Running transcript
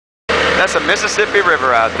That's a Mississippi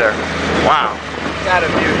River out there. Wow. Got a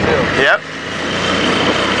view too. Yep.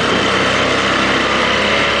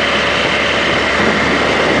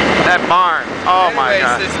 That barn. Oh my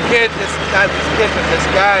God. This kid, not this kid, but this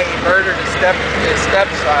guy, he murdered his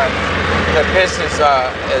stepson to piss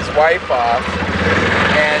his wife off,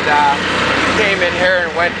 and he came in here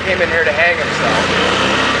to hang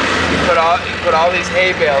himself. He put all these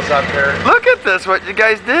hay bales up here. Look at this, what you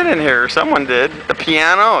guys did in here. Someone did. A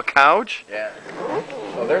piano, a couch. Yeah.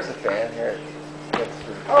 Oh, there's a fan here.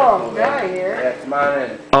 Oh, guy here. Yeah, come on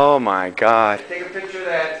in. Oh my God. Take a picture of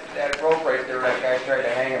that rope right there where that guy tried to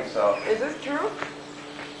hang himself. Is this true?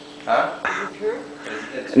 Huh? Is it true?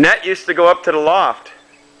 It's Net used to go up to the loft.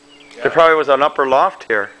 yeah. There probably was an upper loft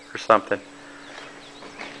here or something.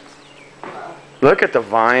 Look at the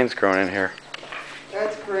vines growing in here.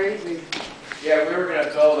 That's crazy. Yeah, we were going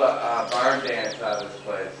to build a barn dance out of this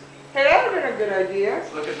place. Hey, that would have been a good idea.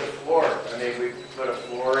 Look at the floor. I mean, we put a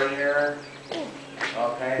floor in here.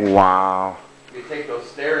 Okay. Wow. You take those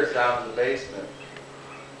stairs down to the basement.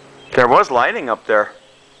 There was lighting up there.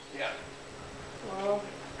 Yeah. Well,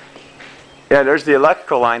 Yeah, there's the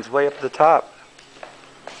electrical lines way up at the top.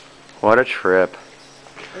 What a trip.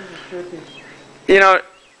 this is trippy. You know,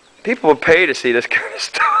 people would pay to see this kind of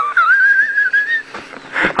stuff.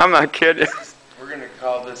 I'm not kidding. We're going to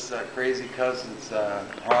call this Crazy Cousins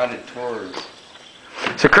Haunted Tours.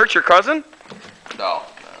 So Kurt's your cousin? No.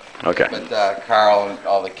 Okay. But Carl and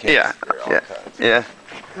all the kids. Yeah. They're all Yeah. cousins. Yeah.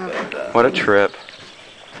 But, What a trip.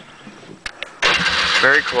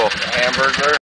 Very cool. Hamburger.